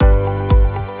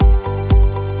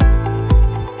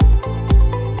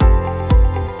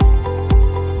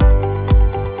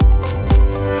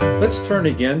Let's turn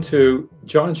again to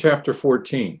John chapter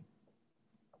 14.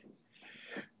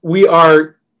 We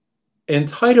are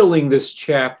entitling this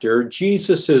chapter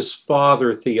Jesus'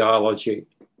 Father Theology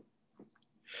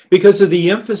because of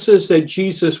the emphasis that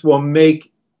Jesus will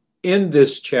make in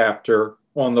this chapter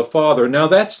on the Father. Now,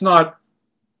 that's not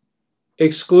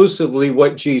exclusively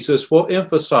what Jesus will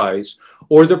emphasize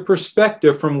or the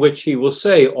perspective from which he will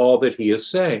say all that he is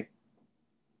saying.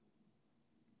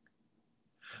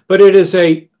 But it is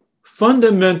a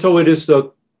fundamental, it is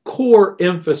the core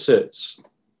emphasis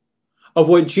of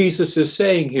what Jesus is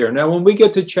saying here. Now, when we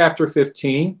get to chapter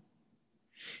 15,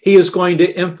 he is going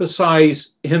to emphasize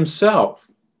himself.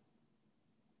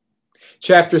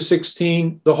 Chapter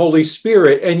 16, the Holy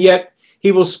Spirit, and yet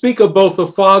he will speak of both the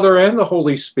Father and the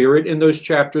Holy Spirit in those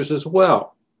chapters as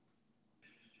well.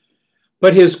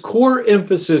 But his core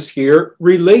emphasis here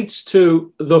relates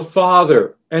to the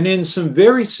Father, and in some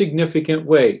very significant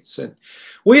ways. And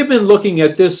we have been looking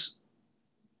at this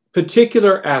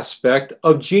particular aspect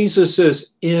of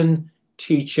Jesus's in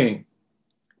teaching.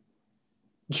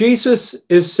 Jesus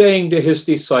is saying to his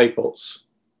disciples,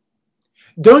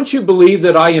 "Don't you believe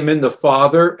that I am in the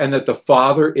Father and that the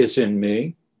Father is in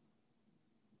me?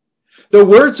 The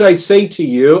words I say to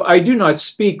you, I do not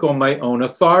speak on my own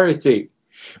authority.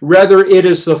 Rather, it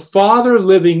is the Father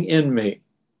living in me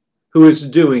who is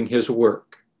doing his work.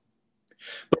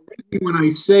 But when I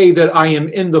say that I am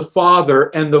in the Father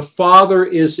and the Father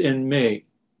is in me,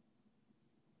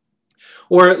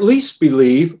 or at least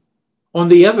believe on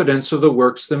the evidence of the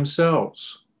works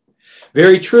themselves.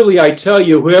 Very truly, I tell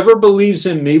you, whoever believes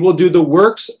in me will do the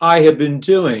works I have been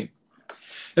doing,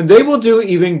 and they will do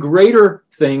even greater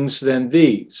things than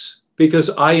these, because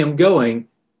I am going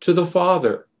to the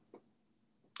Father.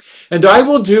 And I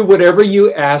will do whatever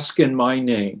you ask in my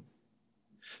name,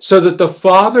 so that the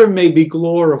Father may be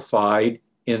glorified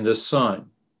in the Son.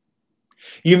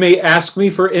 You may ask me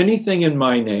for anything in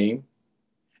my name,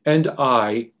 and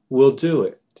I will do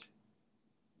it."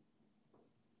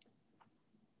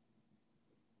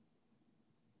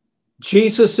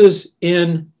 Jesus'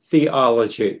 in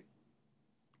theology.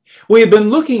 We have been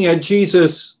looking at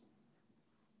Jesus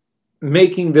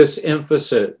making this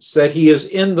emphasis that he is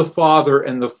in the Father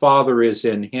and the Father is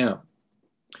in him.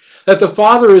 That the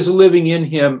Father is living in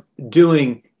him,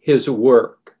 doing his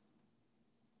work.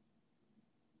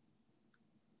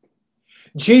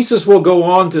 Jesus will go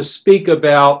on to speak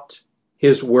about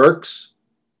his works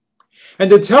and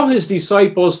to tell his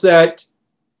disciples that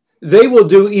they will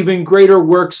do even greater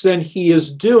works than he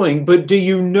is doing. But do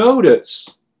you notice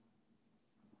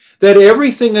that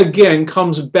everything again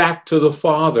comes back to the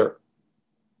Father?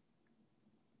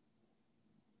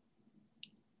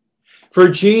 For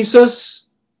Jesus,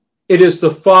 it is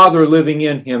the Father living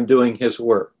in him doing his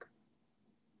work.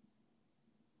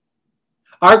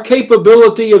 Our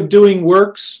capability of doing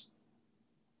works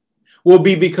will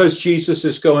be because Jesus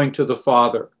is going to the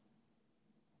Father.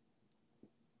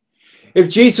 If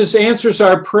Jesus answers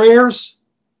our prayers,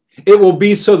 it will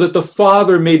be so that the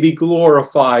Father may be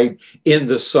glorified in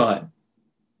the Son.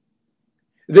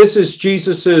 This is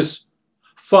Jesus's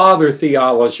Father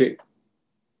theology,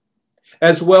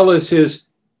 as well as his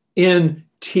in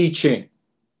teaching.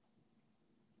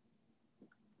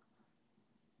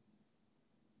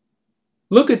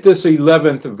 Look at this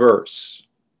 11th verse.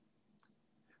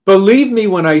 "Believe me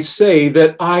when I say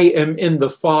that I am in the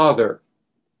Father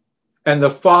and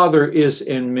the Father is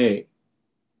in me.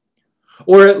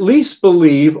 Or at least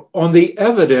believe on the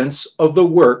evidence of the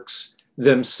works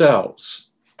themselves."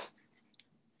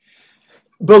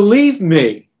 Believe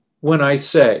me when I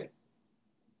say,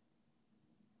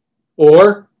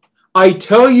 or I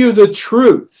tell you the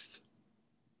truth.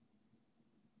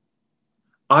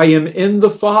 I am in the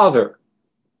Father.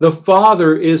 The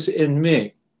Father is in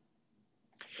me.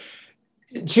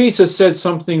 Jesus said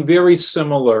something very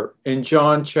similar in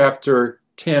John chapter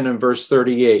 10 and verse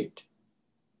 38.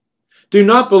 "Do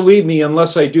not believe me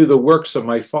unless I do the works of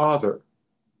my Father.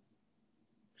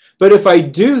 But if I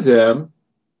do them,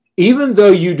 even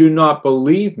though you do not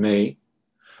believe me,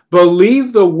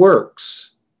 believe the works,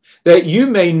 that you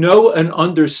may know and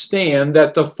understand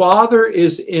that the Father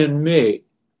is in me,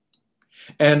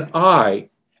 and I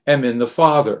am in the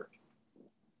Father."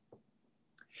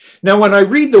 Now, when I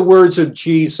read the words of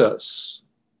Jesus,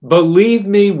 "Believe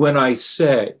me when I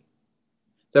say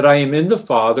that I am in the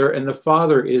Father and the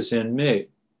Father is in me,"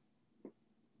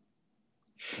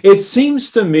 it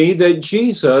seems to me that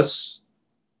Jesus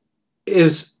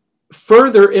is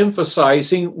further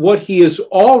emphasizing what he has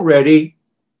already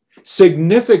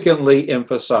significantly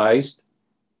emphasized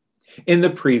in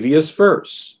the previous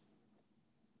verse.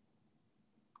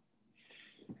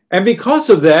 And because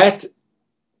of that,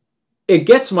 it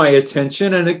gets my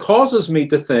attention and it causes me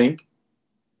to think,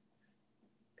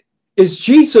 is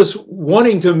Jesus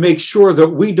wanting to make sure that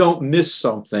we don't miss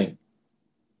something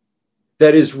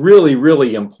that is really,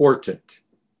 really important?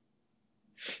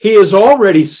 He has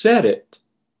already said it,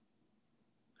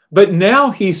 but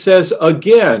now he says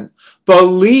again,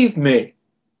 believe me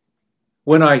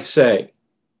when I say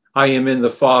I am in the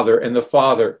Father and the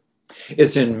Father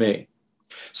is in me.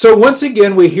 So once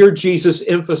again, we hear Jesus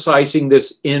emphasizing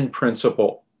this in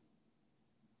principle.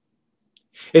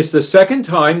 It's the second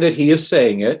time that he is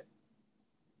saying it,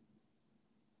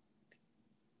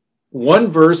 one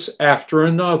verse after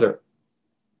another.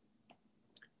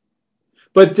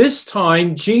 But this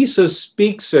time, Jesus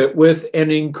speaks it with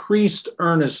an increased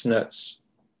earnestness.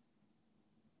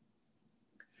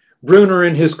 Bruner,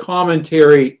 in his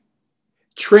commentary,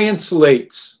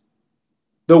 translates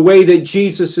the way that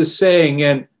Jesus is saying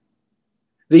and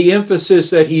the emphasis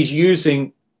that he's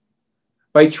using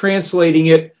by translating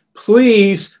it,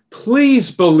 please, please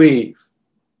believe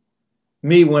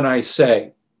me when I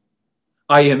say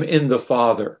I am in the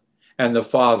Father and the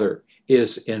Father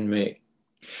is in me.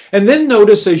 And then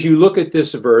notice as you look at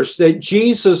this verse that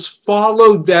Jesus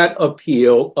followed that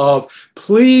appeal of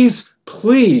please,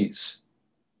 please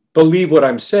believe what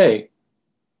I'm saying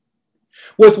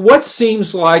with what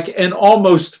seems like an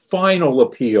almost final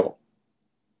appeal,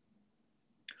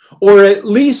 or at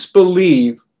least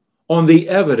believe on the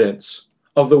evidence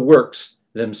of the works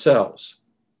themselves.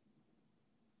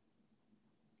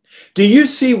 Do you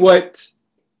see what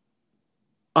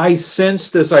I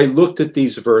sensed as I looked at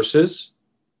these verses?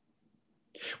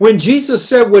 When Jesus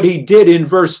said what he did in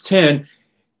verse 10,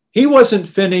 he wasn't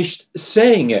finished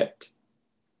saying it.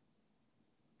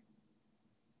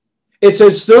 It's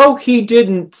as though he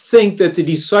didn't think that the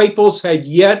disciples had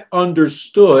yet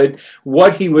understood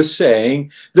what he was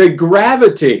saying, the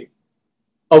gravity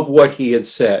of what he had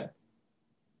said.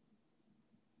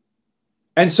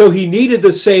 And so he needed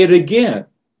to say it again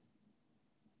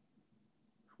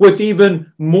with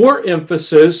even more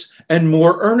emphasis and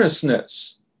more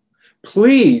earnestness.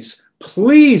 Please,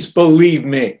 please believe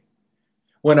me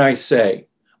when I say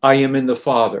I am in the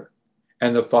Father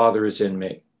and the Father is in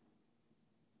me.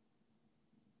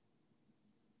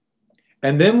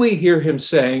 And then we hear him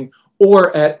saying,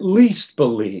 or at least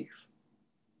believe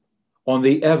on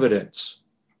the evidence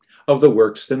of the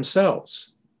works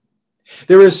themselves.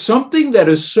 There is something that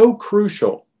is so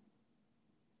crucial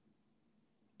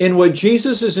in what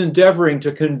Jesus is endeavoring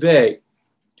to convey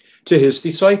to his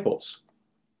disciples.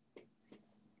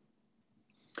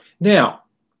 Now,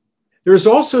 there's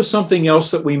also something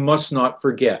else that we must not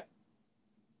forget.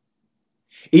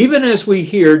 Even as we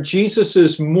hear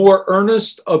Jesus's more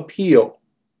earnest appeal,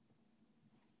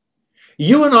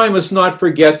 you and I must not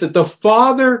forget that the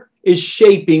Father is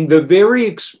shaping the very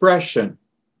expression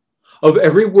of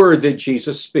every word that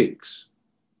Jesus speaks.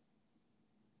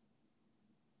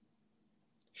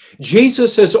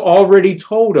 Jesus has already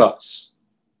told us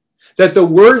that the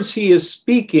words he is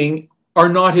speaking are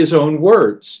not his own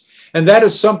words. And that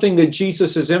is something that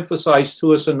Jesus has emphasized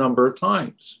to us a number of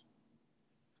times.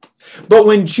 But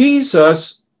when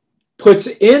Jesus puts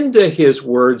into his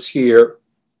words here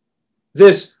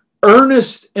this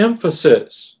earnest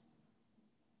emphasis,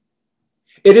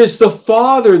 it is the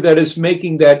Father that is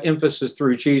making that emphasis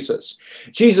through Jesus.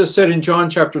 Jesus said in John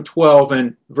chapter 12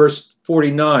 and verse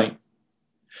 49,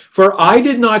 "For I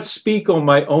did not speak on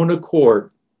my own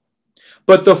accord,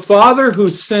 but the Father who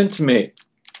sent me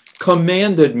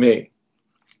commanded me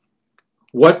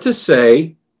what to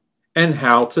say and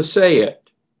how to say it."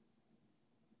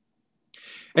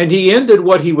 And he ended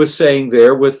what he was saying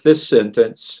there with this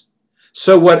sentence,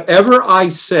 "So whatever I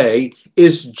say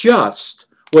is just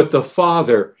what the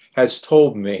Father has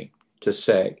told me to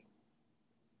say."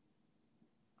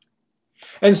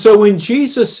 And so when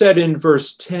Jesus said in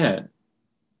verse 10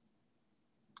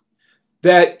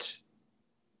 that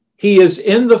he is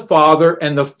in the Father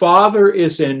and the Father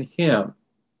is in him,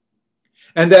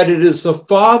 and that it is the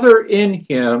Father in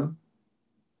him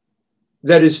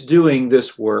that is doing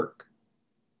this work,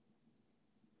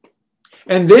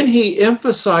 and then he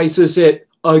emphasizes it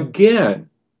again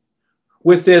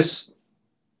with this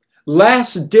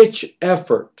last-ditch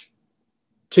effort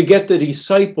to get the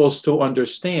disciples to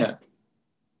understand.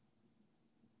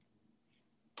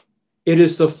 It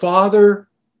is the Father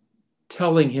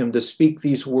telling him to speak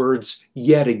these words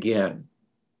yet again.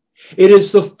 It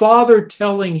is the Father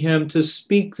telling him to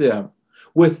speak them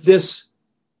with this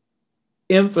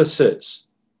emphasis,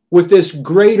 with this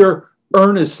greater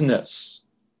earnestness.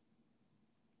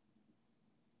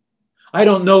 I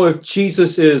don't know if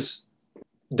Jesus is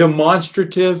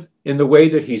demonstrative in the way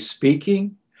that he's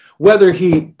speaking, whether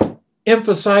he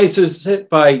emphasizes it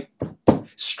by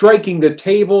striking the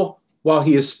table while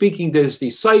he is speaking to his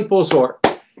disciples, or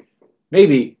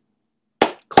maybe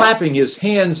clapping his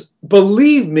hands.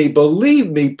 Believe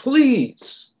me,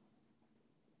 please,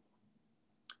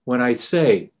 when I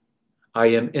say I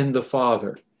am in the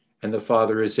Father and the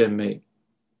Father is in me.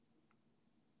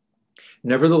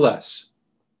 Nevertheless,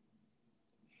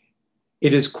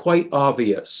 it is quite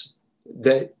obvious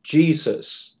that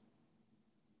Jesus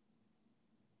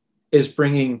is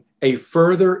bringing a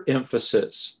further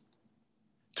emphasis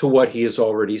to what he has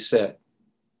already said.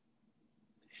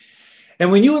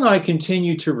 And when you and I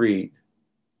continue to read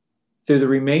through the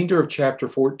remainder of chapter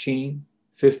 14,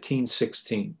 15,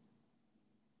 16,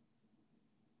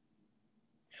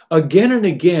 again and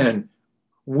again,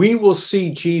 we will see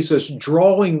Jesus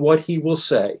drawing what he will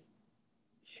say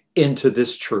into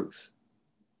this truth.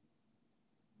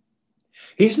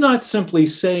 He's not simply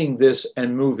saying this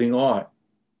and moving on.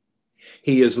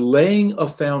 He is laying a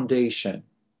foundation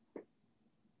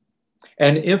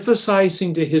and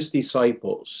emphasizing to his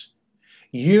disciples,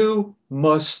 you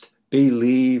must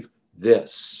believe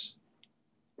this.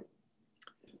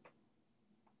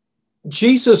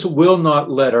 Jesus will not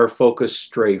let our focus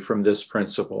stray from this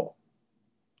principle.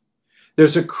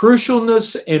 There's a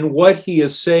crucialness in what he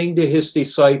is saying to his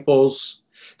disciples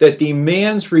that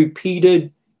demands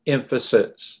repeated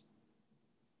emphasis.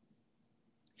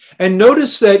 And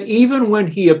notice that even when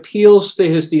he appeals to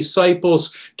his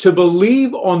disciples to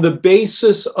believe on the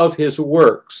basis of his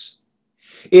works,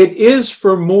 it is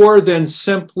for more than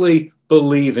simply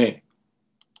believing.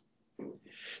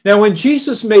 Now, when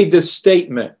Jesus made this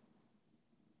statement,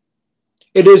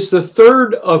 it is the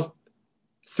third of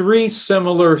three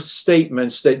similar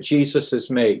statements that Jesus has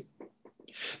made.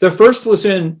 The first was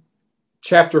in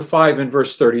chapter 5 and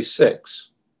verse 36.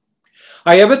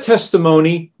 I have a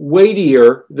testimony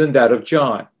weightier than that of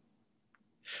John.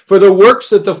 For the works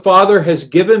that the Father has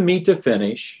given me to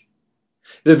finish,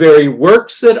 the very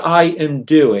works that I am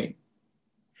doing,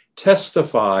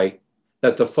 testify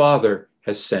that the Father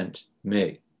has sent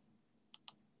me.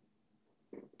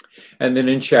 And then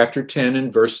in chapter 10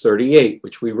 and verse 38,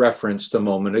 which we referenced a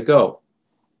moment ago,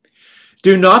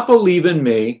 do not believe in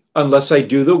me unless I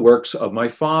do the works of my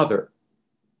Father.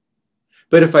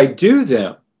 But if I do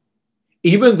them,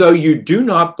 even though you do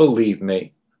not believe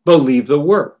me, believe the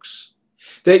works,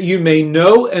 that you may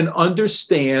know and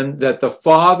understand that the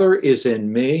Father is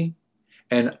in me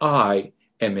and I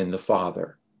am in the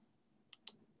Father.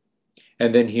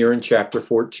 And then here in chapter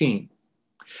 14,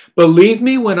 believe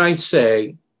me when I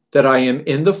say that I am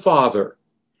in the Father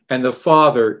and the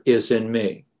Father is in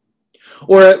me,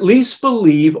 or at least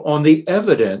believe on the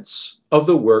evidence of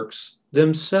the works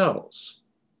themselves.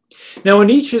 Now, in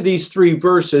each of these three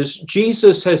verses,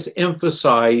 Jesus has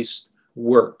emphasized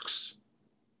works.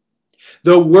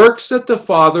 The works that the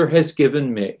Father has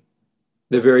given me,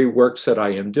 the very works that I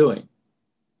am doing.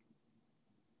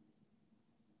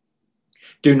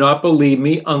 Do not believe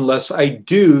me unless I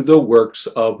do the works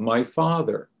of my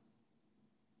Father.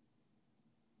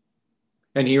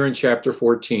 And here in chapter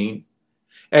 14,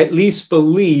 at least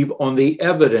believe on the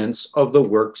evidence of the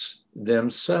works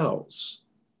themselves.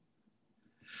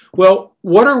 Well,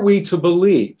 what are we to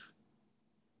believe?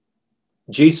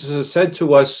 Jesus has said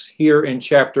to us here in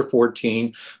chapter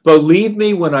 14, believe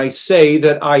me when I say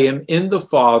that I am in the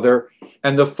Father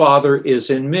and the Father is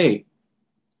in me.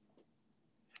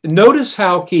 Notice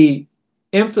how he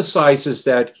emphasizes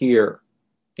that here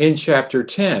in chapter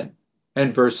 10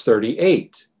 and verse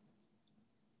 38.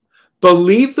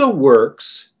 Believe the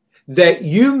works that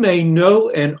you may know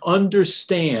and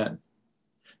understand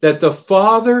that the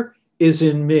Father is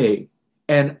in me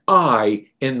and I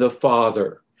in the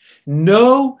Father.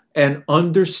 Know and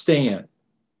understand.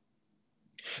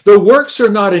 The works are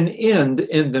not an end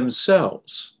in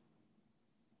themselves.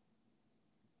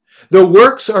 The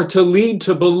works are to lead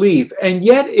to belief, and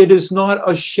yet it is not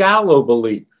a shallow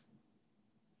belief.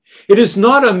 It is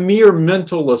not a mere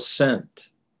mental assent.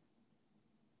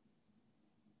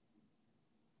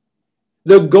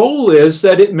 The goal is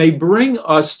that it may bring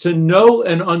us to know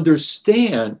and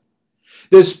understand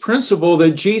this principle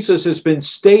that Jesus has been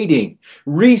stating,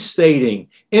 restating,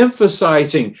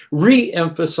 emphasizing,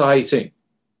 re-emphasizing.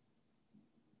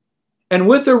 And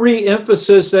with a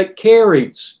re-emphasis that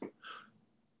carries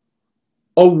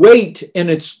a weight in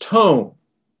its tone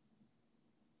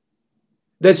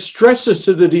that stresses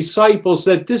to the disciples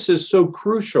that this is so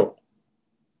crucial.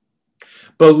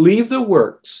 Believe the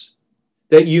works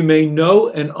that you may know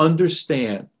and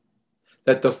understand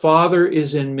that the Father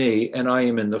is in me and I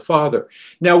am in the Father.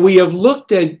 Now, we have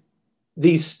looked at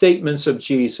these statements of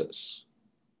Jesus.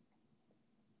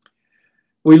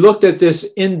 We looked at this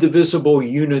indivisible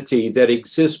unity that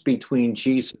exists between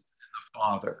Jesus and the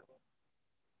Father.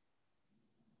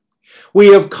 We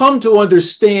have come to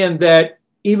understand that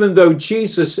even though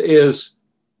Jesus is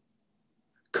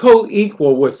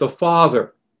co-equal with the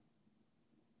Father,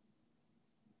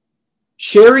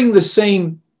 sharing the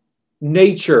same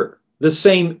nature, the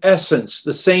same essence,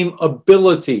 the same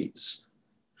abilities,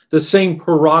 the same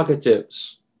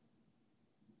prerogatives,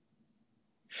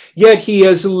 yet he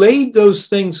has laid those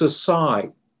things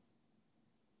aside.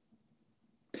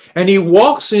 And he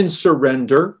walks in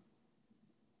surrender.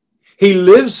 He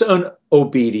lives in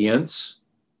obedience.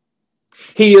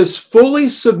 He is fully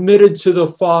submitted to the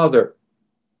Father.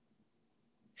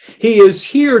 He is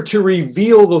here to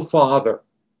reveal the Father.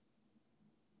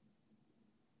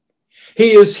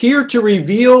 He is here to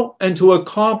reveal and to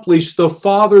accomplish the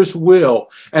Father's will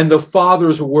and the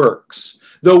Father's works.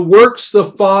 The works the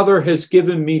Father has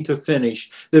given me to finish,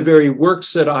 the very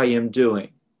works that I am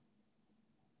doing.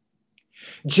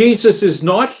 Jesus is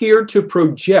not here to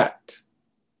project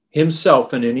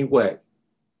himself in any way.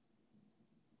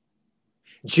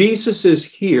 Jesus is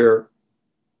here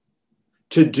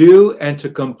to do and to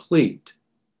complete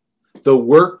the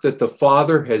work that the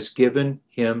Father has given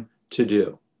him to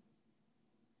do.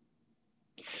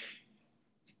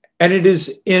 And it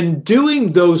is in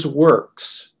doing those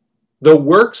works, the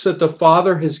works that the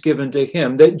Father has given to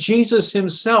him, that Jesus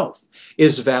himself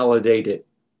is validated.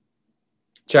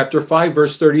 Chapter 5,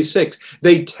 verse 36,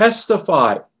 they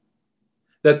testify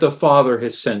that the Father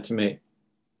has sent me.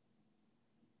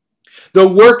 The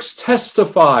works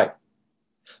testify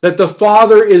that the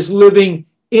Father is living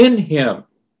in him,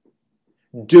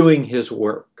 doing his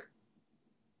work.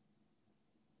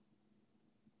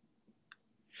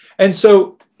 And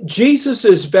so Jesus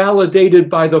is validated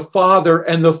by the Father,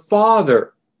 and the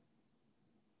Father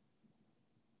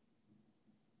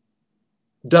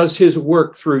does his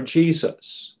work through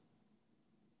Jesus.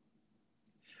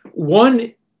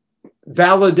 One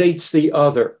validates the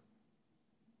other.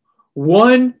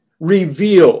 One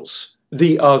reveals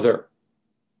the other.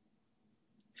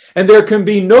 And there can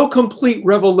be no complete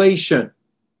revelation,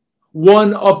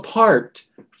 one apart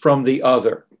from the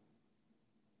other.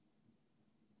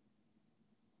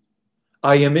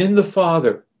 I am in the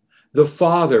Father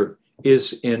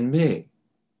is in me.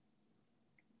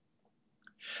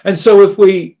 And so if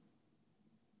we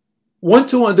want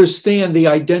to understand the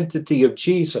identity of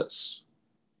Jesus,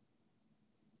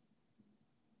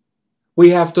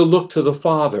 we have to look to the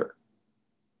Father.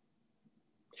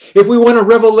 If we want a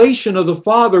revelation of the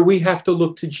Father, we have to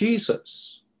look to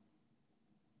Jesus.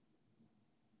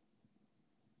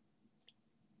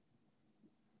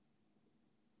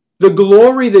 The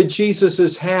glory that Jesus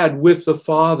has had with the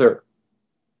Father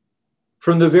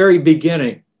from the very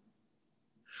beginning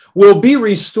will be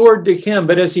restored to him.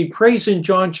 But as he prays in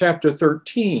John chapter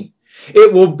 13,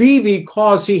 it will be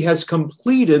because he has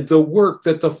completed the work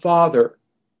that the Father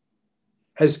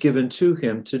has given to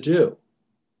him to do.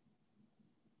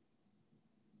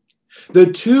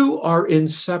 The two are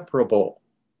inseparable.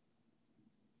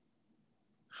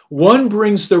 One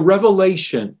brings the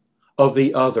revelation of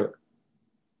the other,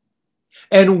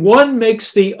 and one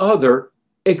makes the other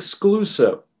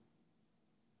exclusive.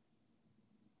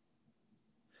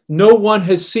 No one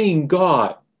has seen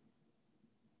God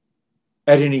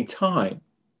at any time,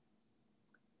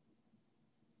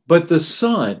 but the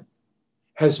Son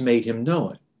has made him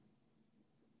known.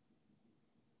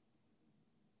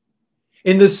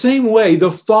 In the same way,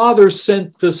 the Father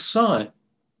sent the Son.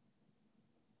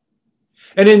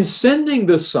 And in sending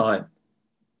the Son,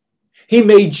 he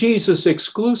made Jesus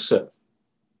exclusive.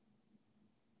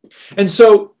 And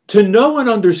so to know and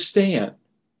understand,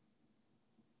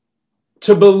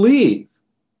 to believe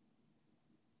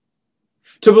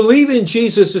in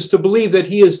Jesus is to believe that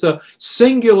he is the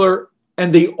singular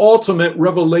and the ultimate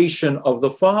revelation of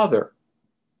the Father.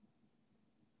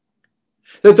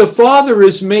 That the Father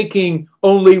is making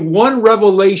only one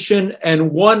revelation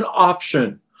and one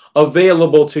option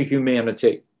available to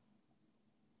humanity.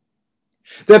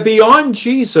 That beyond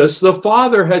Jesus, the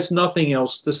Father has nothing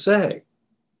else to say.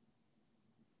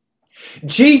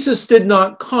 Jesus did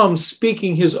not come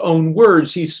speaking his own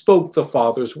words. He spoke the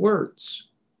Father's words.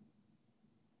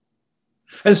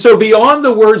 And so beyond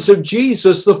the words of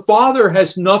Jesus, the Father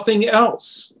has nothing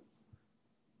else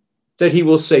that he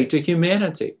will say to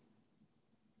humanity.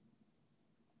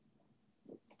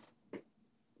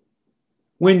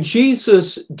 When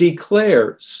Jesus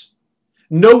declares,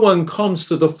 "No one comes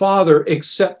to the Father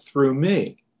except through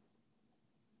me,"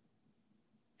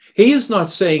 he is not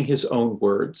saying his own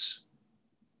words.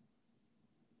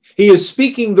 He is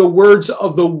speaking the words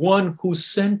of the one who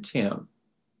sent him.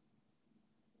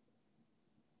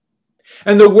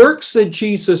 And the works that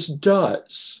Jesus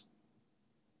does,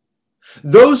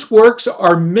 those works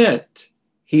are meant,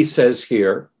 he says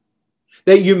here,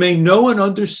 that you may know and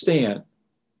understand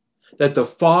that the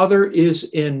Father is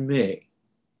in me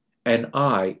and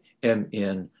I am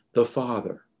in the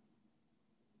Father.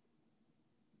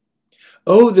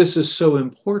 Oh, this is so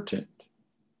important.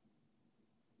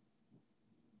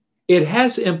 It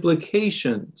has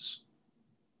implications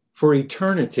for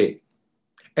eternity.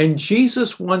 And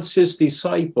Jesus wants his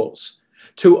disciples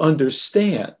to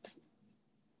understand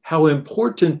how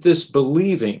important this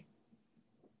believing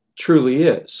truly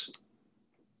is.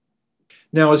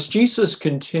 Now, as Jesus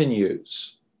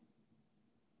continues,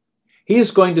 he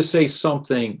is going to say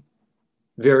something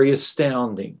very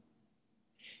astounding,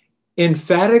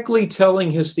 emphatically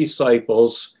telling his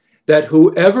disciples that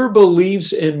whoever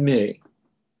believes in me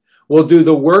will do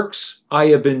the works I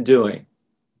have been doing,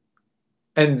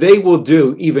 and they will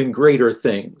do even greater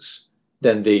things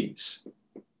than these.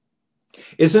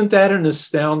 Isn't that an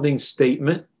astounding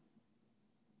statement?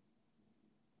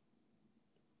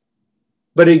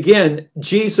 But again,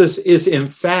 Jesus is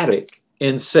emphatic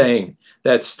in saying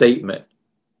that statement.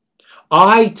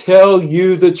 I tell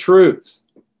you the truth.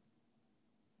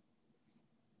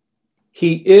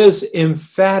 He is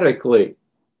emphatically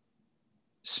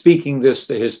speaking this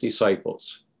to his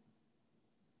disciples.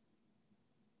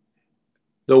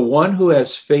 The one who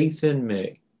has faith in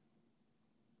me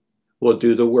will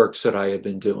do the works that I have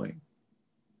been doing,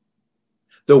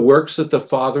 the works that the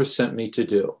Father sent me to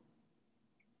do.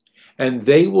 And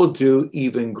they will do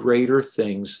even greater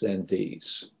things than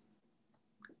these.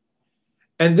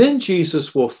 And then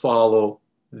Jesus will follow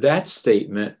that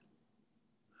statement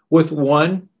with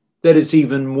one that is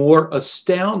even more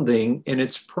astounding in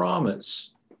its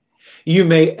promise. You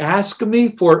may ask me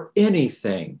for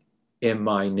anything in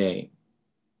my name,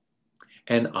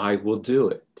 and I will do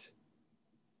it.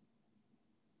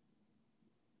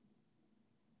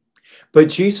 But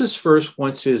Jesus first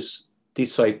wants his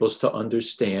disciples to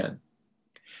understand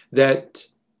that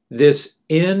this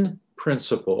in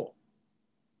principle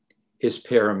is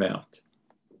paramount.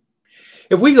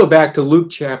 If we go back to Luke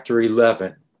chapter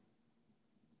 11,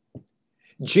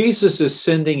 Jesus is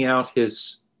sending out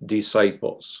his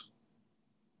disciples,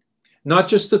 not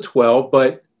just the 12,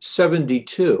 but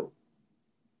 72.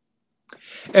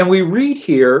 And we read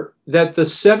here that the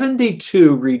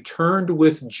 72 returned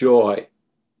with joy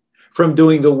from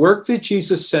doing the work that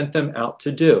Jesus sent them out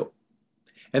to do.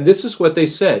 And this is what they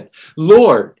said,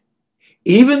 Lord,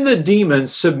 even the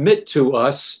demons submit to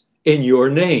us in your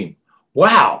name.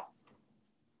 Wow.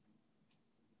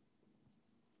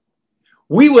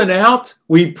 We went out,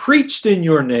 we preached in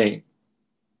your name,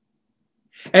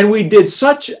 and we did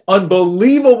such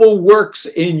unbelievable works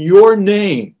in your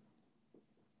name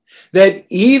that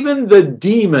even the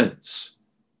demons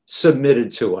submitted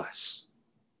to us.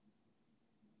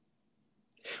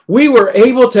 We were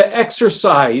able to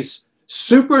exercise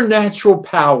supernatural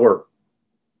power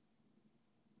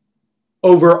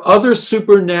over other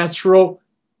supernatural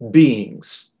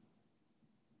beings.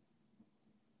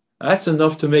 That's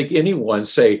enough to make anyone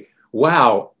say,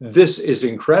 wow, this is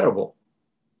incredible.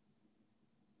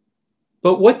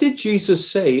 But what did Jesus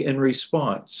say in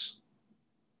response?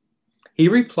 He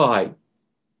replied,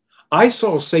 I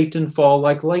saw Satan fall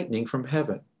like lightning from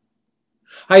heaven.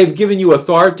 I have given you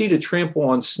authority to trample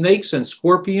on snakes and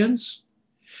scorpions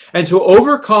and to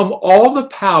overcome all the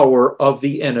power of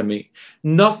the enemy.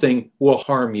 Nothing will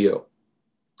harm you.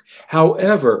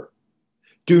 However,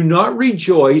 do not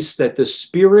rejoice that the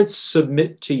spirits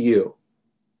submit to you,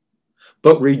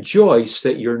 but rejoice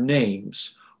that your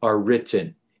names are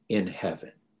written in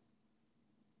heaven.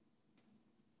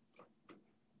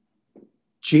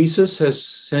 Jesus has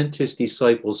sent his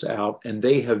disciples out, and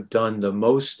they have done the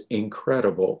most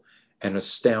incredible and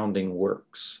astounding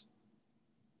works.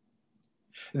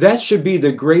 That should be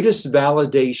the greatest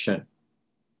validation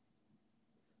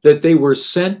that they were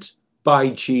sent by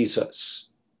Jesus.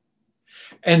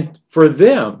 And for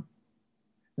them,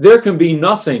 there can be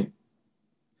nothing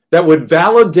that would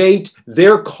validate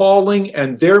their calling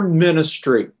and their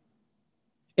ministry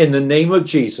in the name of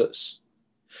Jesus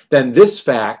than this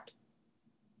fact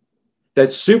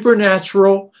that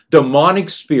supernatural demonic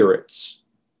spirits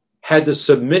had to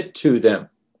submit to them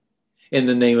in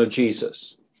the name of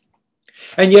Jesus.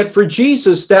 And yet for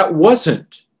Jesus, that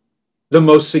wasn't the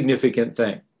most significant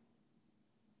thing.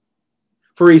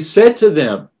 For he said to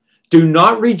them, do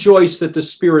not rejoice that the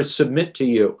spirits submit to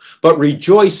you, but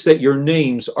rejoice that your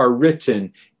names are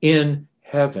written in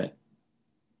heaven.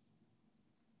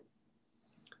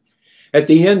 At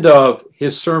the end of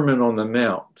his Sermon on the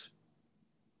Mount,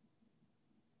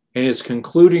 in his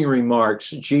concluding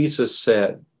remarks, Jesus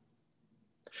said,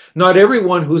 "Not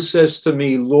everyone who says to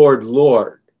me, 'Lord,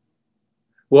 Lord,'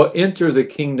 will enter the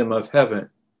kingdom of heaven,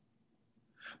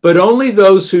 but only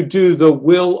those who do the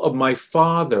will of my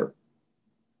Father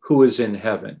who is in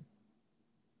heaven."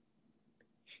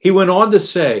 He went on to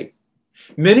say,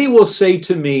 "Many will say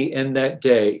to me in that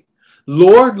day,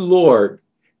 'Lord, Lord,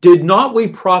 did not we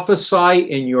prophesy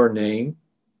in your name?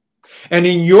 And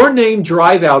in your name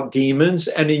drive out demons,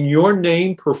 and in your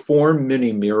name perform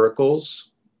many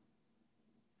miracles?'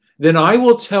 Then I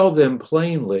will tell them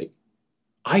plainly,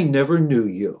 'I never knew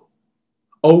you.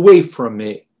 Away from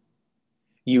me,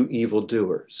 you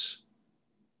evildoers.'"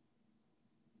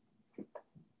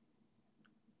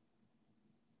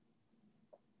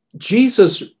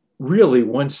 Jesus really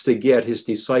wants to get his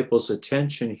disciples'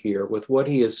 attention here with what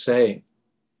he is saying.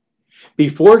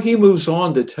 Before he moves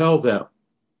on to tell them,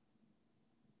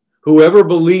 "Whoever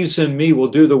believes in me will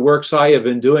do the works I have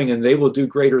been doing, and they will do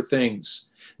greater things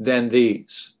than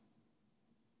these."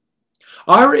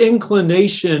 Our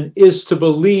inclination is to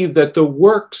believe that the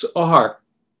works are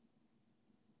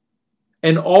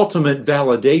an ultimate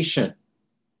validation.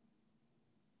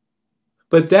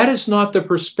 But that is not the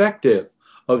perspective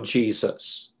of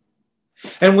Jesus.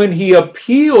 And when he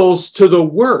appeals to the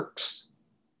works,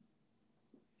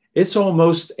 it's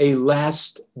almost a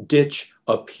last-ditch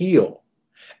appeal.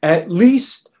 At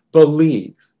least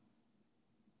believe.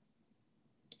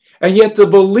 And yet the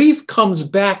belief comes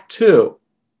back to,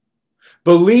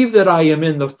 believe that I am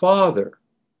in the Father,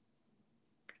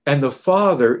 and the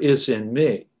Father is in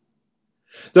me.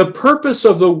 The purpose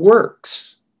of the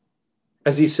works,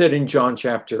 as he said in John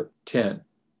chapter 10,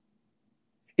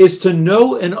 is to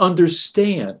know and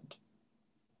understand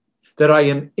that I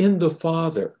am in the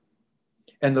Father,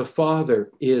 and the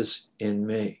Father is in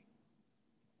me.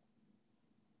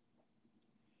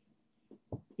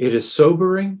 It is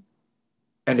sobering,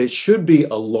 and it should be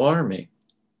alarming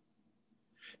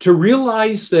to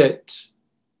realize that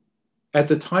at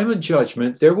the time of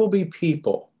judgment, there will be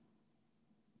people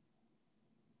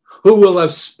who will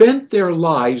have spent their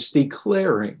lives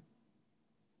declaring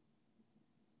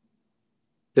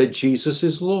that Jesus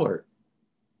is Lord,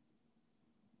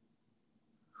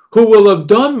 who will have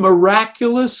done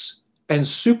miraculous and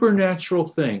supernatural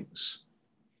things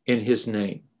in his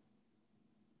name.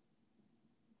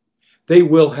 They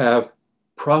will have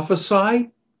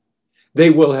prophesied, they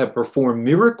will have performed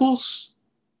miracles,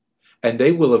 and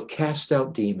they will have cast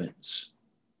out demons.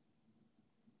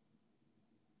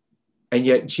 And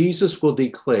yet Jesus will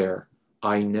declare,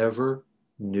 "I never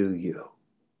knew you.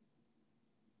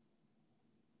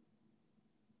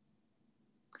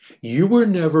 You were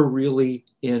never really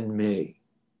in me,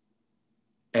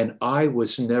 and I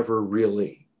was never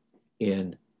really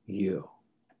in you."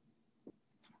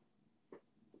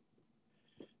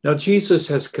 Now, Jesus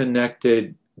has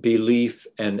connected belief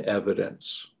and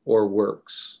evidence, or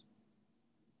works.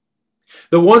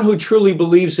 The one who truly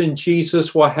believes in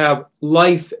Jesus will have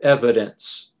life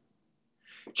evidence.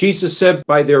 Jesus said,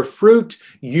 "By their fruit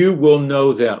you will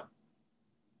know them."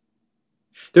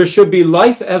 There should be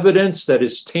life evidence that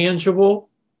is tangible,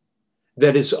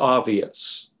 that is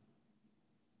obvious.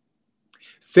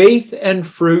 Faith and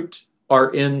fruit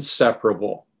are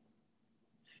inseparable.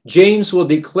 James will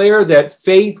declare that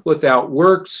faith without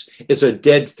works is a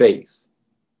dead faith.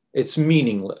 It's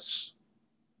meaningless.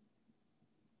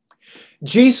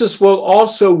 Jesus will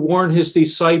also warn his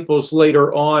disciples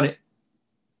later on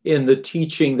in the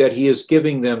teaching that he is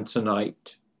giving them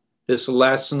tonight, this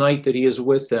last night that he is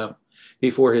with them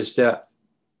before his death,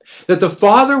 that the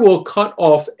Father will cut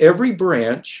off every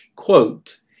branch,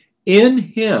 quote, "in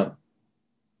him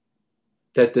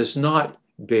that does not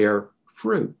bear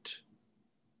fruit."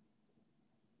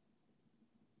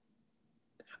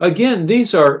 Again,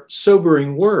 these are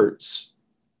sobering words.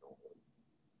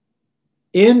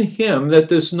 In him that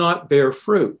does not bear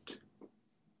fruit.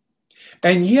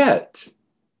 And yet,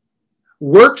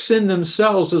 works in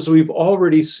themselves, as we've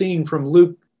already seen from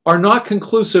Luke, are not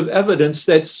conclusive evidence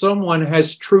that someone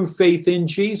has true faith in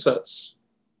Jesus.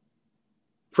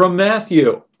 From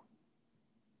Matthew,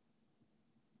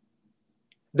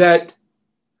 that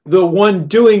the one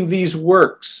doing these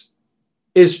works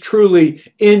is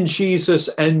truly in Jesus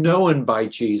and known by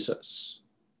Jesus.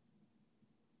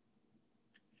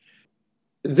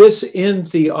 This in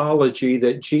theology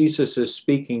that Jesus is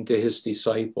speaking to his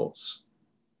disciples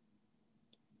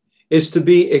is to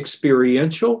be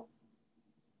experiential,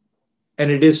 and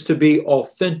it is to be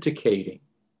authenticating.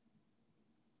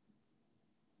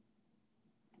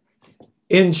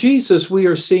 In Jesus, we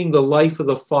are seeing the life of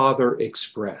the Father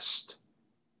expressed.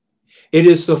 It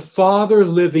is the Father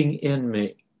living in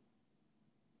me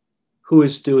who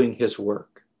is doing his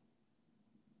work.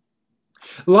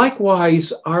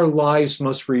 Likewise, our lives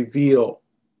must reveal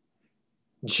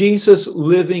Jesus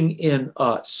living in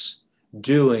us,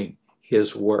 doing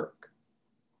his work.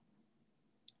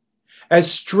 As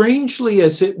strangely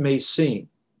as it may seem,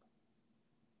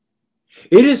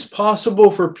 it is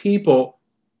possible for people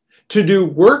to do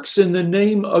works in the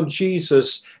name of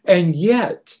Jesus, and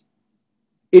yet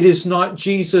it is not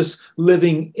Jesus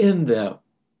living in them,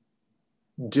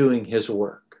 doing his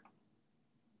work.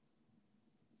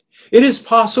 It is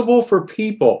possible for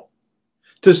people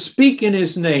to speak in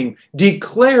his name,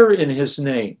 declare in his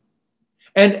name,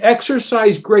 and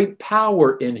exercise great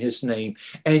power in his name,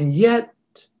 and yet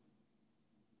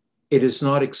it is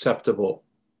not acceptable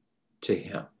to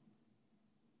him.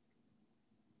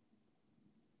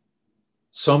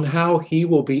 Somehow he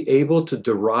will be able to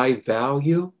derive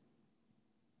value.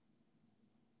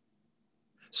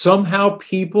 Somehow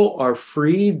people are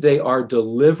freed, they are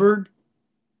delivered,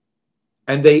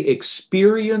 and they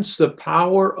experience the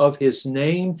power of his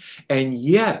name, and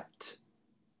yet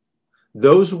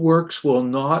those works will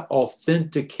not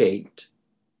authenticate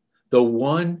the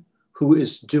one who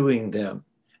is doing them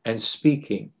and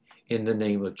speaking in the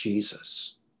name of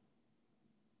Jesus.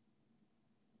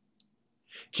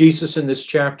 Jesus in this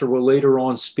chapter will later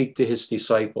on speak to his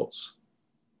disciples.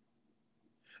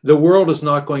 The world is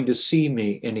not going to see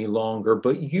me any longer,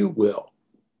 but you will.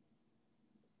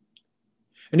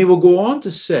 And he will go on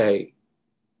to say,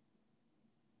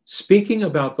 speaking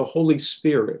about the Holy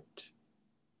Spirit,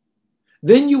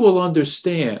 then you will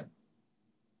understand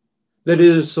that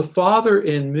it is the Father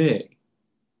in me,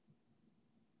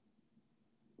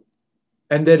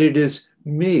 and that it is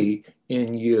me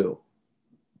in you.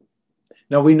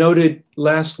 Now, we noted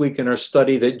last week in our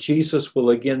study that Jesus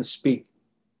will again speak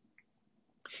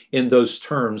in those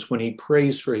terms when he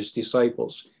prays for his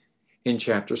disciples in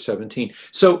chapter 17.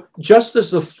 So just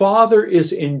as the Father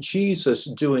is in Jesus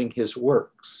doing his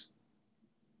works,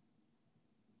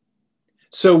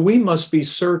 so we must be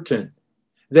certain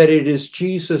that it is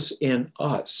Jesus in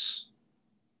us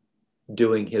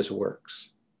doing his works.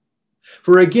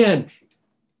 For again,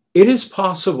 it is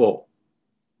possible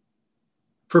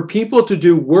for people to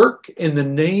do work in the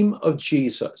name of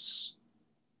Jesus,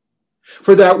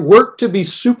 for that work to be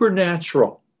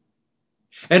supernatural,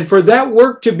 and for that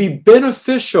work to be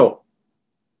beneficial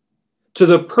to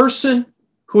the person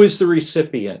who is the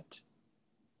recipient.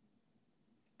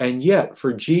 And yet,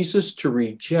 for Jesus to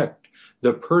reject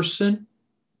the person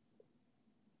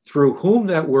through whom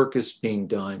that work is being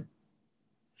done,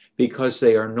 because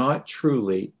they are not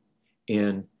truly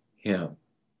in him.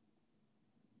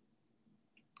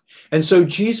 And so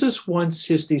Jesus wants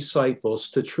his disciples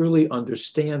to truly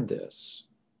understand this.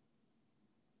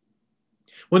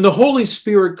 When the Holy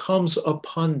Spirit comes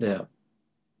upon them,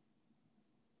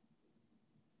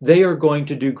 they are going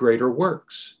to do greater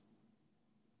works.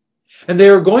 And they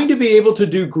are going to be able to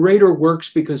do greater works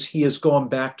because he has gone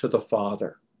back to the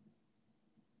Father.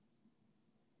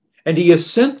 And he has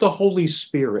sent the Holy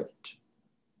Spirit.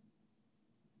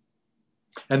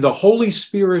 And the Holy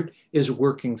Spirit is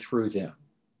working through them.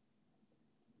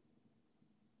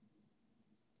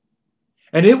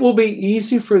 And it will be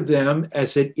easy for them,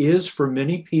 as it is for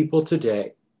many people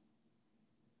today,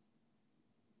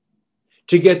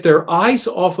 to get their eyes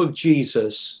off of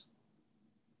Jesus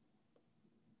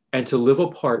and to live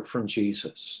apart from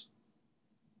Jesus.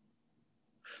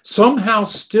 Somehow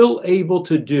still able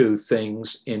to do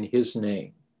things in his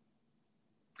name,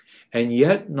 and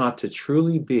yet not to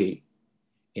truly be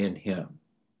in him.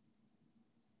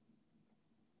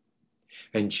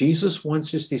 And Jesus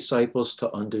wants his disciples to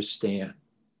understand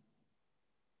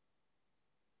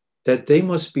that they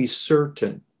must be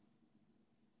certain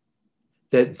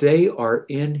that they are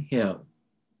in him,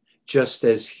 just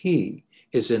as he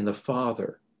is in the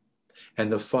Father,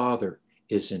 and the Father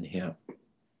is in him.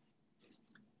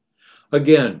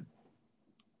 Again,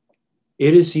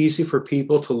 it is easy for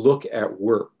people to look at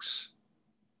works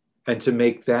and to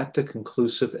make that the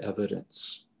conclusive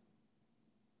evidence.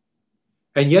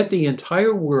 And yet the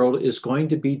entire world is going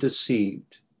to be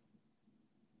deceived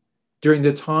during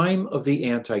the time of the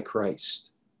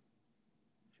Antichrist,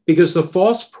 because the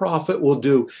false prophet will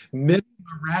do many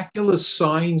miraculous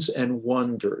signs and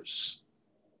wonders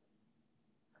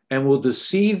and will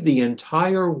deceive the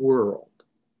entire world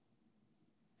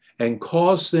and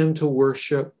cause them to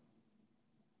worship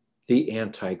the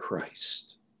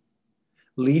Antichrist,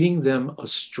 leading them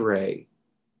astray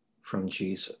from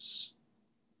Jesus,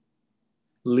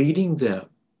 leading them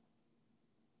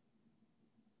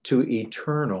to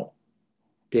eternal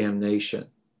damnation.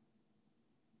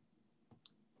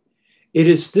 It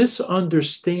is this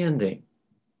understanding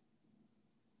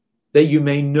that you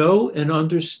may know and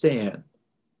understand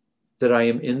that I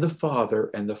am in the Father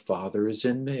and the Father is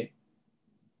in me,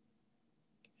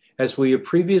 as we have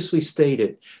previously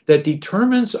stated, that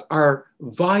determines our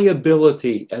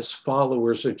viability as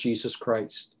followers of Jesus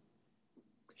Christ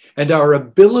and our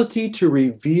ability to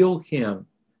reveal him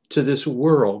to this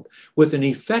world with an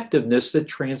effectiveness that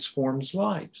transforms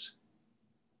lives.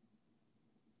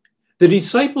 The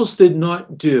disciples did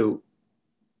not do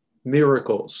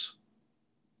miracles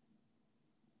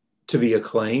to be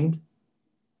acclaimed.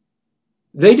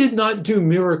 They did not do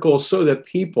miracles so that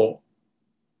people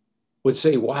would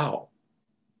say, wow.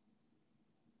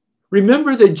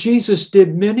 Remember that Jesus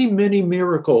did many, many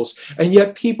miracles, and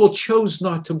yet people chose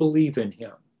not to believe in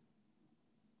him.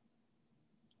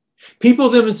 People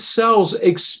themselves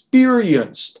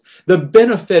experienced the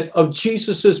benefit of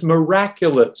Jesus's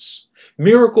miraculous,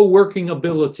 miracle-working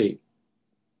ability,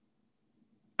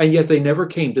 and yet they never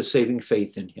came to saving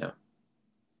faith in him.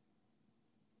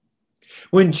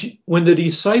 When the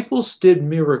disciples did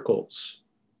miracles,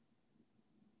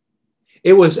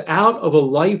 it was out of a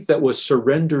life that was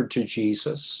surrendered to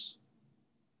Jesus,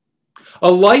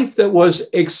 a life that was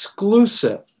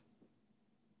exclusive.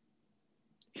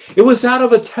 It was out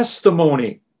of a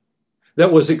testimony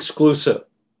that was exclusive.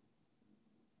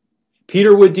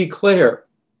 Peter would declare,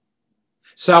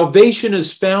 salvation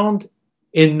is found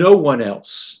in no one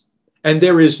else, and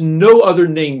there is no other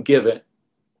name given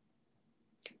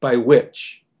by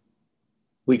which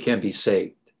we can be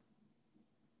saved.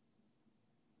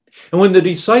 And when the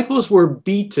disciples were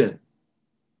beaten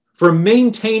for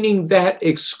maintaining that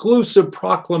exclusive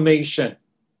proclamation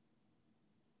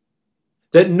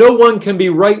that no one can be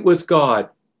right with God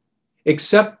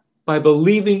except by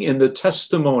believing in the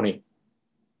testimony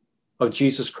of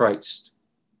Jesus Christ,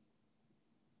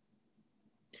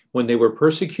 when they were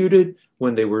persecuted,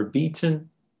 when they were beaten,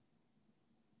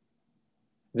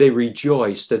 they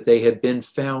rejoiced that they had been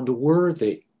found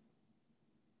worthy,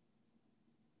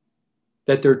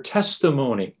 that their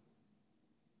testimony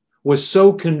was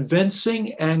so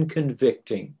convincing and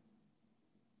convicting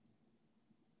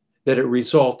that it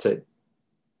resulted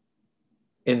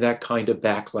in that kind of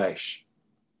backlash,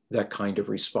 that kind of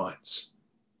response.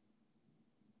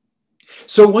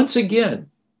 So once again,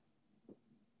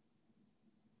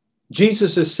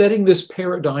 Jesus is setting this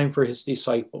paradigm for his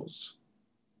disciples.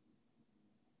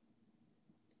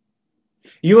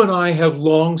 You and I have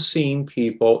long seen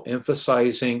people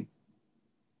emphasizing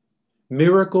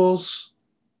miracles,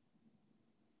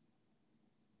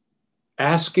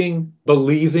 asking,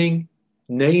 believing,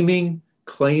 naming,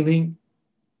 claiming.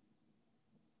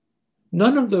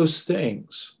 None of those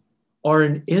things are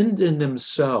an end in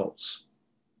themselves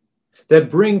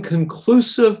that bring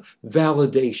conclusive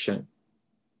validation.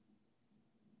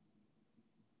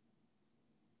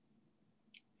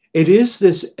 It is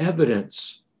this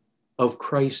evidence of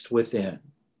Christ within.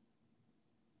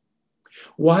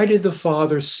 Why did the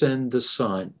Father send the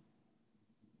Son?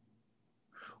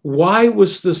 Why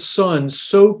was the Son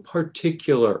so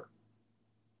particular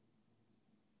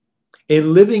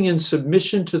in living in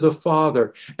submission to the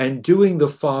Father and doing the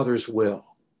Father's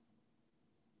will?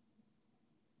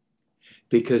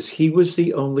 Because he was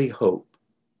the only hope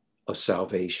of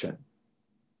salvation.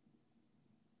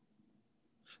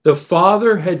 The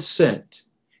Father had sent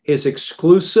his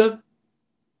exclusive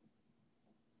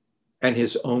and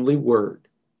his only word.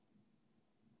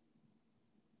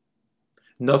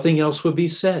 Nothing else would be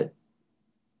said.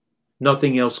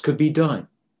 Nothing else could be done.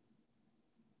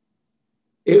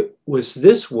 It was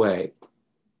this way,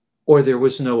 or there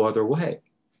was no other way.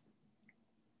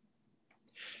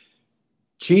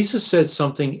 Jesus said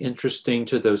something interesting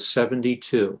to those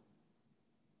 72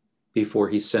 before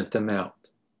he sent them out.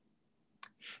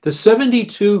 The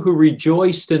 72 who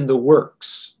rejoiced in the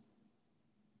works,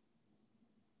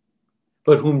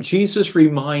 but whom Jesus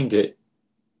reminded,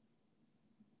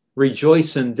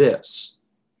 rejoice in this,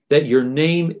 that your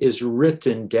name is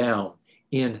written down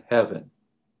in heaven.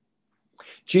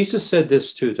 Jesus said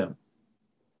this to them: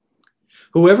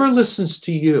 whoever listens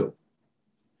to you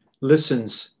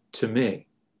listens to me.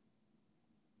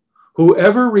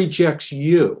 Whoever rejects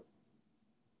you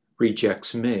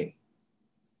rejects me.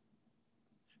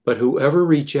 But whoever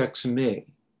rejects me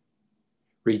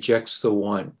rejects the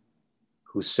one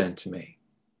who sent me.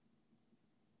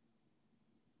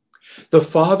 The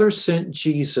Father sent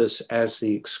Jesus as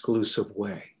the exclusive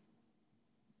way.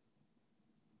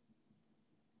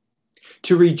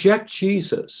 To reject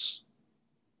Jesus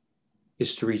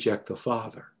is to reject the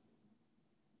Father.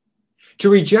 To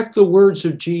reject the words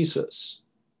of Jesus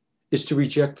is to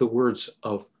reject the words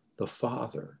of the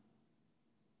Father.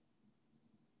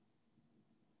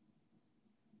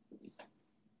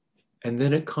 And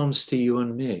then it comes to you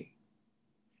and me.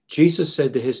 Jesus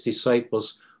said to his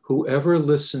disciples, whoever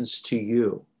listens to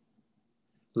you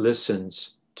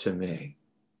listens to me.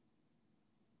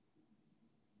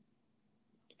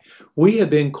 We have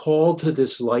been called to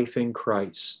this life in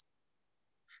Christ.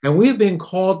 And we have been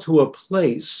called to a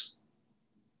place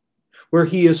where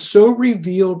he is so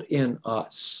revealed in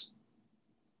us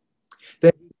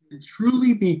that he can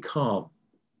truly become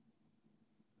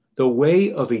the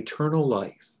way of eternal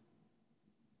life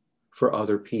for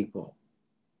other people.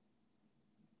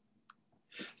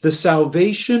 The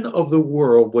salvation of the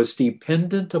world was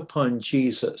dependent upon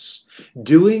Jesus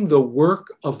doing the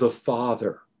work of the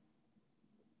Father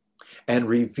and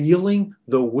revealing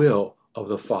the will of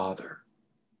the Father.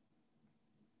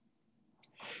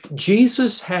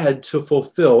 Jesus had to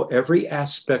fulfill every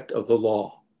aspect of the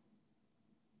law.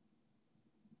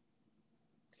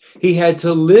 He had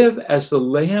to live as the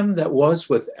lamb that was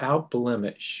without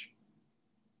blemish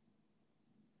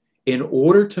in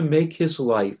order to make his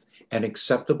life an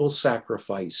acceptable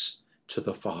sacrifice to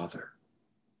the Father.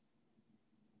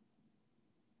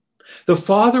 The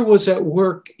Father was at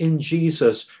work in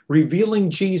Jesus, revealing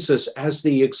Jesus as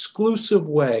the exclusive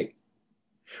way.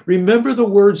 Remember the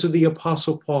words of the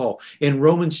Apostle Paul in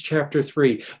Romans chapter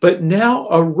 3. But now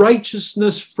a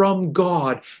righteousness from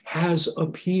God has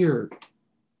appeared.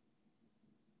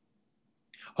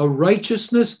 A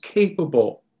righteousness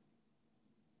capable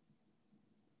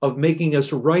of making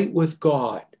us right with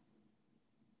God,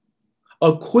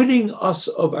 acquitting us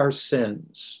of our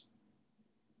sins,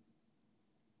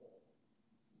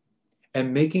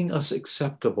 and making us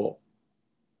acceptable,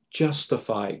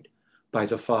 justified by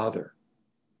the Father.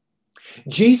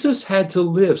 Jesus had to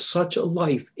live such a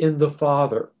life in the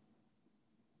Father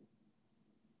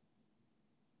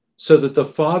so that the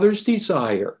Father's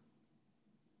desire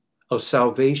of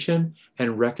salvation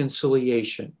and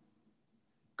reconciliation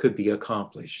could be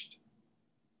accomplished.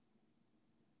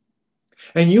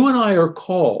 And you and I are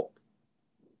called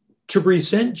to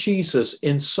present Jesus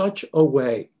in such a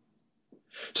way,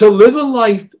 to live a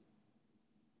life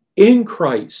in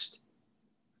Christ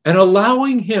and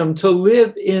allowing him to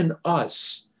live in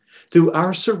us through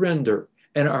our surrender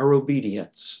and our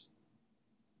obedience,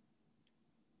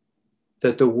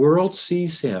 that the world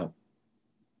sees him,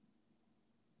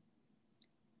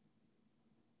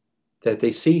 that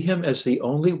they see him as the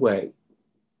only way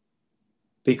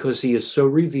because he is so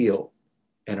revealed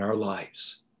in our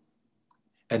lives,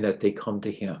 and that they come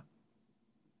to him.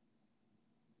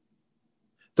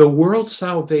 The world's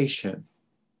salvation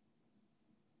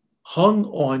hung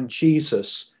on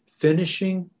Jesus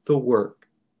finishing the work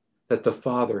that the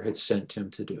Father had sent him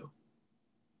to do.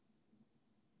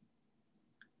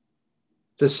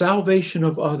 The salvation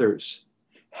of others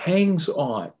hangs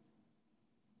on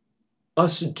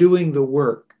us doing the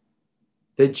work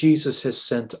that Jesus has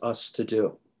sent us to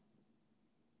do.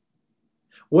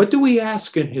 What do we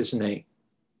ask in his name?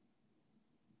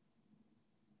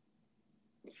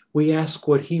 We ask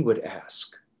what he would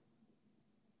ask.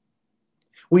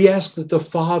 We ask that the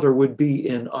Father would be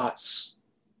in us.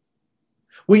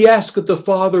 We ask that the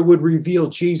Father would reveal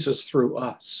Jesus through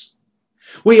us.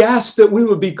 We ask that we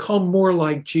would become more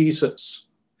like Jesus.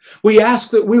 We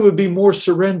ask that we would be more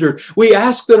surrendered. We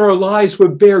ask that our lives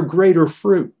would bear greater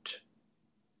fruit.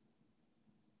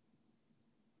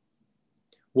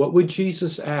 What would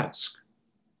Jesus ask?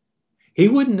 He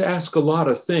wouldn't ask a lot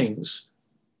of things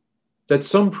that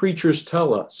some preachers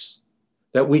tell us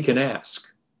that we can ask.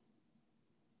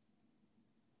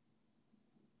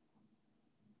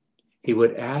 He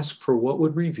would ask for what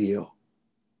would reveal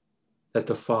that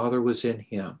the Father was in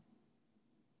him,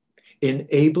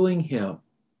 enabling him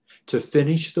to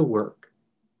finish the work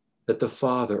that the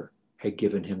Father had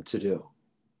given him to do.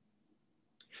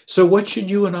 So what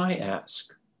should you and I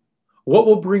ask? What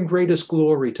will bring greatest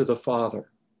glory to the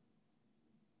Father?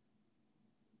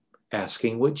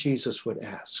 Asking what Jesus would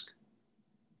ask.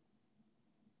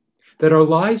 That our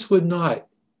lives would not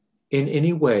in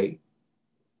any way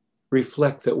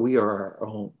reflect that we are our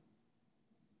own,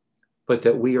 but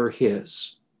that we are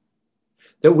his,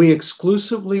 that we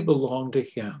exclusively belong to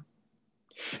him.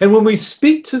 And when we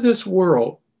speak to this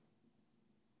world,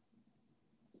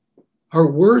 our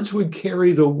words would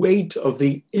carry the weight of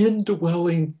the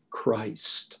indwelling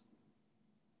Christ,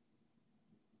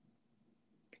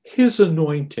 his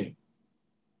anointing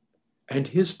and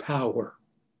his power,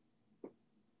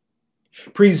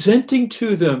 presenting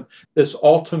to them this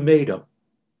ultimatum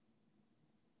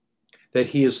that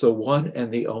he is the one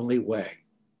and the only way.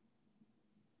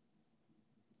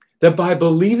 That by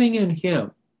believing in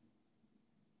him,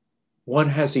 one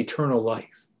has eternal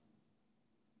life.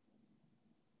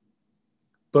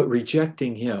 But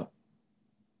rejecting him,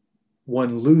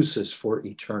 one loses for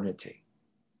eternity.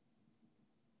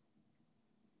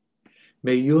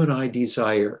 May you and I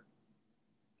desire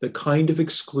the kind of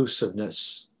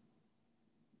exclusiveness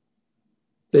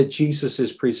that Jesus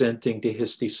is presenting to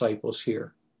his disciples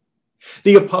here.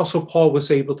 The Apostle Paul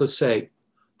was able to say,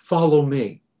 "Follow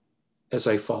me as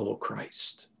I follow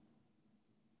Christ."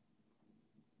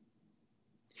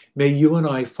 May you and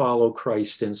I follow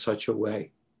Christ in such a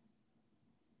way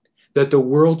that the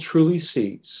world truly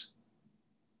sees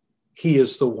he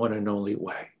is the one and only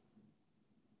way.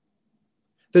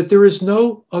 That there is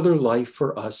no other life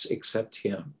for us except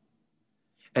him,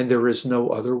 and there is no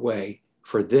other way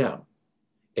for them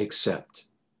except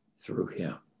through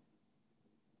him.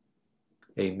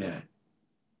 Amen.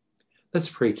 Let's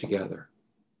pray together.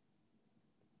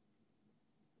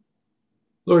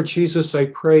 Lord Jesus, I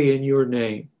pray in your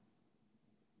name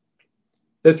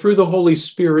that through the Holy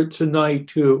Spirit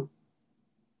tonight, who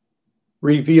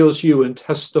reveals you and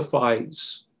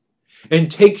testifies and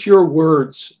takes your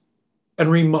words and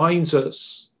reminds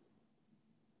us,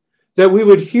 that we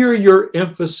would hear your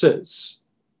emphasis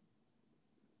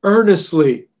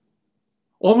earnestly,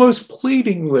 almost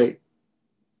pleadingly,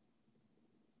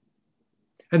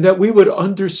 and that we would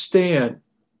understand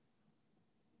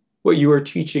what you are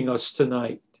teaching us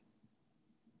tonight.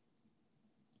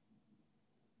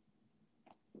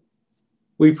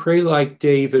 We pray like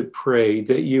David prayed,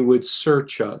 that you would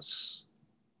search us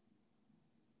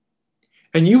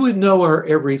and you would know our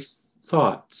every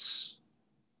thoughts.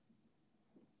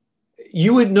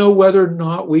 You would know whether or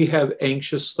not we have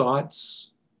anxious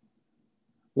thoughts,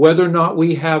 whether or not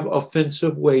we have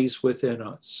offensive ways within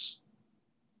us.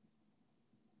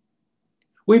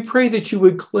 We pray that you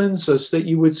would cleanse us, that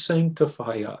you would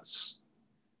sanctify us.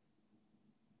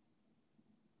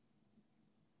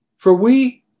 For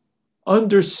we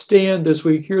understand as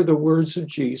we hear the words of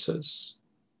Jesus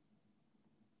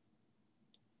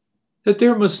that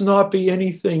there must not be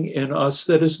anything in us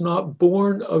that is not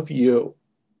born of you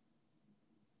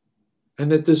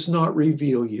and that does not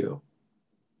reveal you.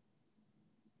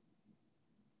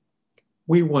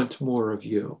 We want more of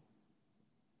you.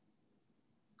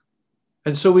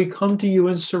 And so we come to you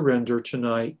in surrender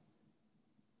tonight.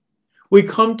 We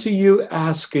come to you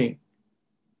asking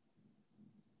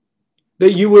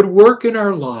that you would work in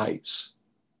our lives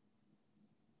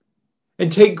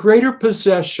and take greater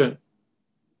possession,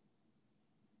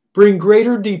 bring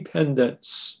greater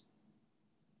dependence,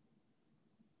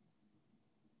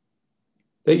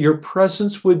 that your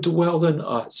presence would dwell in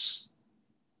us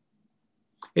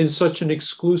in such an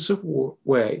exclusive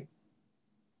way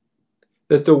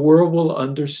that the world will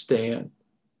understand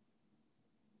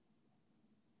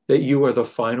that you are the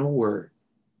final word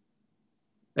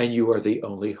and you are the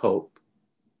only hope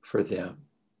for them.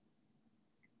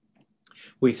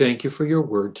 We thank you for your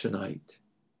word tonight.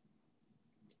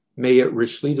 May it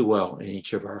richly dwell in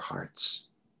each of our hearts.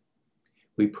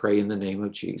 We pray in the name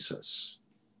of Jesus.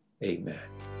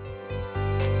 Amen.